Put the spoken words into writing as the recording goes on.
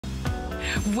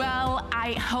Well,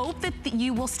 I hope that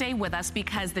you will stay with us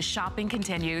because the shopping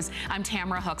continues. I'm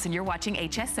Tamara Hooks and you're watching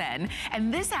HSN.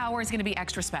 And this hour is gonna be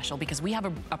extra special because we have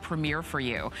a premiere for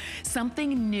you.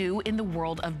 Something new in the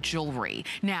world of jewelry.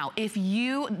 Now, if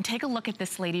you take a look at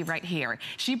this lady right here,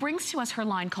 she brings to us her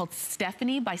line called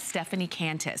Stephanie by Stephanie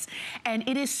Kantis. And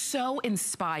it is so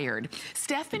inspired.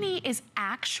 Stephanie is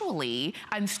actually,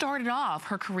 started off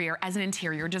her career as an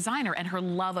interior designer and her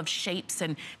love of shapes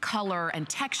and color and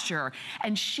texture.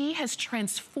 And she has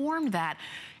transformed that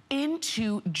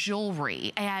into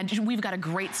jewelry. And we've got a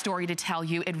great story to tell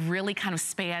you. It really kind of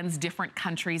spans different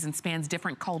countries and spans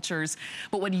different cultures.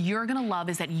 But what you're gonna love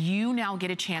is that you now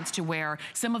get a chance to wear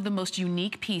some of the most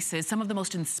unique pieces, some of the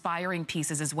most inspiring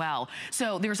pieces as well.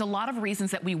 So there's a lot of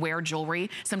reasons that we wear jewelry.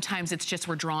 Sometimes it's just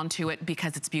we're drawn to it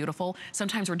because it's beautiful.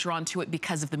 Sometimes we're drawn to it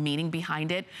because of the meaning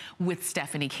behind it. With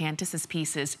Stephanie Kantis's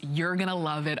pieces, you're gonna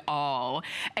love it all.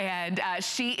 And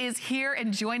she is here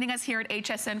and joining us here at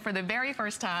HSN for the very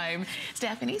first time.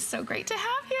 Stephanie, so great to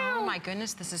have you. Oh my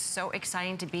goodness, this is so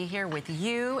exciting to be here with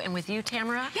you and with you,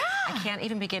 Tamara. Yeah. I can't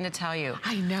even begin to tell you.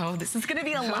 I know, this is gonna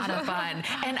be a lot of fun.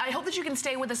 And I hope that you can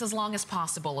stay with us as long as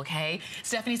possible, okay?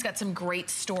 Stephanie's got some great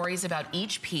stories about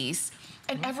each piece.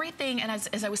 And everything, and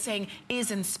as I was saying, is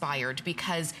inspired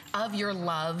because of your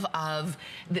love of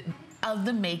the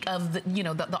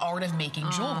art of making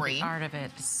jewelry. The art of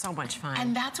it is so much fun.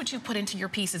 And that's what you put into your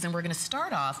pieces. And we're gonna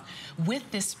start off with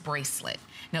this bracelet.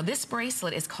 Now this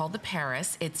bracelet is called the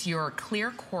Paris. It's your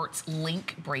clear quartz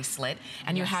link bracelet.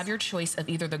 And you have your choice of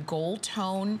either the gold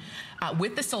tone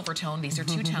with the silver tone, these are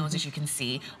two tones as you can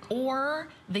see, or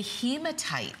the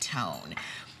hematite tone.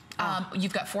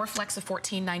 You've got 4 flecks of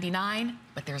 $14.99,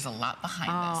 but there's a lot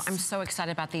behind this. I'm so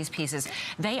excited about these pieces.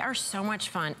 They are so much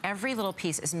fun. Every little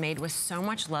piece is made with so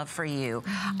much love for you.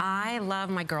 I love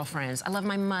my girlfriends. I love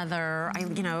my mother.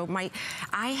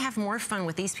 I have more fun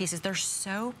with these pieces. They're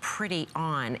so pretty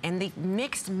on, and the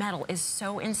mixed metal is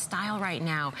so in style right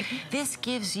now. This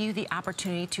gives you the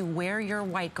opportunity to wear your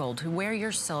white gold, to wear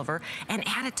your silver, and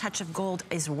add a touch of gold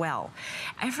as well.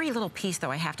 Every little piece,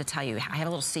 though, I have to tell you, I have a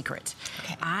little secret.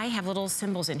 Okay. I have little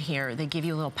symbols in here that give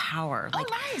you a little power. Oh,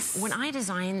 nice. When I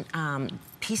design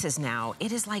pieces now,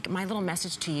 it is like my little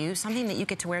message to you, something that you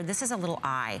get to wear. This is a little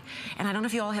eye. And I don't know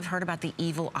if you all have heard about the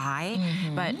evil eye,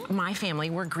 but my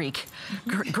family, we're Greek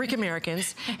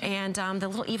Americans, and the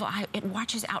little evil eye, it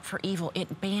watches out for evil.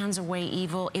 It bans away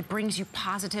evil. It brings you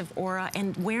positive aura.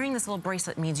 And wearing this little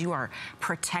bracelet means you are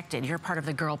protected. You're part of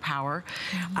the girl power.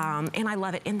 And I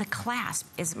love it. And the clasp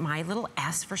is my little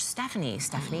S for Stephanie.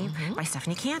 Stephanie by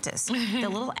Stephanie Kantis. The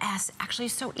little S actually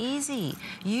is so easy.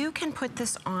 You can put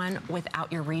this on without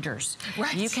your readers.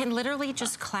 Right. You can literally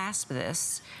just clasp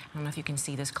this. I don't know if you can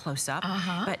see this close up,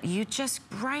 but you just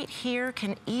right here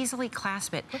can easily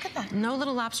clasp it. Look at that. No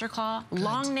little lobster claw,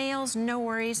 long nails, no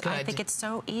worries. I think it's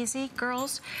so easy,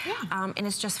 girls. Yeah. And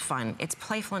it's just fun. It's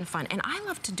playful and fun. And I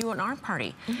love to do an arm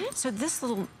party. So this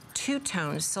little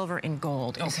two-tone silver and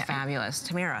gold is fabulous,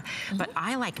 Tamara. But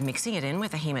I like mixing it in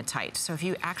with a hematite. So if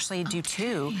you actually do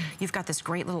two, you've got this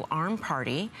great little arm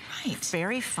party. Right.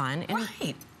 Very fun. And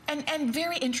And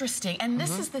very interesting. And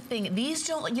this is the thing. These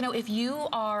don't, if you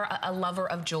are a lover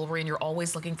of jewelry and you're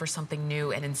always looking for something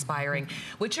new and inspiring,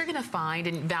 what you're gonna find,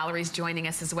 and Valerie's joining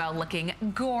us as well, looking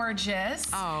gorgeous.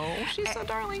 Oh, she's so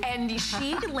darling. And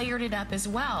she layered it up as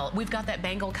well. We've got that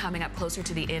bangle coming up closer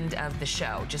to the end of the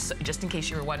show, just in case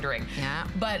you were wondering. Yeah.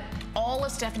 But all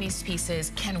of Stephanie's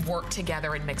pieces can work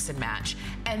together and mix and match.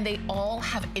 And they all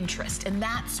have interest. And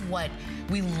that's what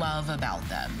we love about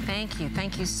them. Thank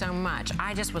you so much.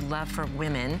 I just would love for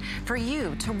women, for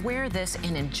you to wear this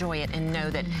and enjoy it and know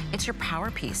that it's your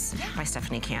power piece by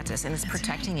Stephanie Kantis, and it's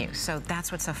protecting you. So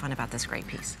that's what's so fun about this great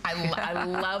piece. I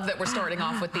love that we're starting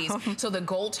off with these. So the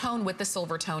gold tone with the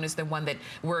silver tone is the one that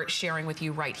we're sharing with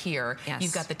you right here. Yes.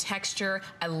 You've got the texture.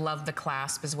 I love the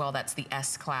clasp as well. That's the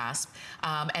S clasp.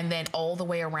 And then all the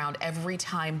way around, every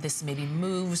time this maybe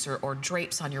moves or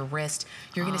drapes on your wrist,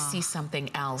 you're gonna see something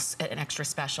else, an extra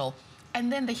special. And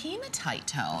then the hematite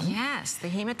tone. Yes, the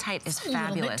hematite is fabulous.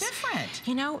 A little bit different.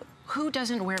 You know, who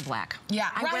doesn't wear black? Yeah,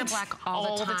 I wear black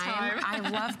all the time. I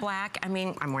love black. I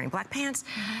mean, I'm wearing black pants.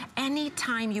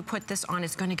 Anytime you put this on,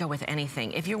 it's going to go with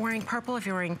anything. If you're wearing purple, if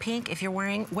you're wearing pink, if you're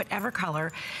wearing whatever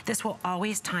color, this will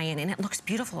always tie in, and it looks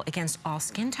beautiful against all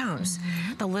skin tones.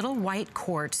 The little white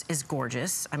quartz is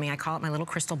gorgeous. I mean, I call it my little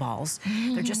crystal balls.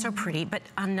 They're just so pretty. But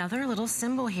another little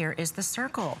symbol here is the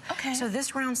circle. Okay. So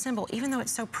this round symbol, even though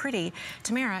it's so pretty,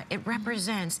 Tamara, it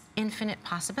represents infinite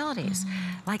possibilities.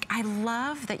 Like, I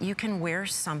love that you can wear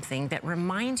something that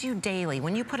reminds you daily.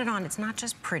 When you put it on, it's not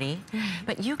just pretty,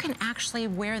 but you can actually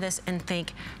wear this and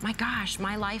think, my gosh,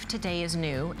 my life today is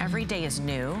new. Every day is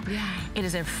new. Yeah. It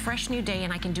is a fresh new day,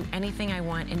 and I can do anything I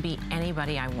want and be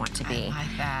anybody I want to be. I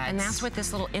like that. And that's what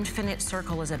this little infinite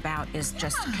circle is about, is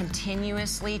just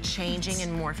continuously changing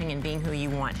and morphing and being who you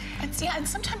want. And and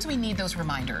sometimes we need those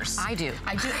reminders. I do.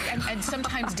 I do, and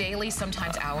sometimes daily,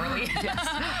 sometimes hourly. Yes,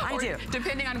 I do.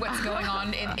 Depending on what's going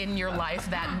on in your life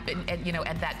you know,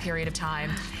 at that period of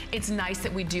time. It's nice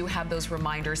that we do have those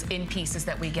reminders in pieces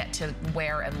that we get to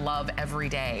wear and love every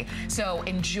day. So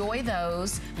enjoy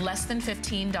those. Less than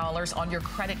 $15 on your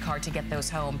credit card to get those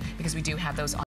home, because we do have those on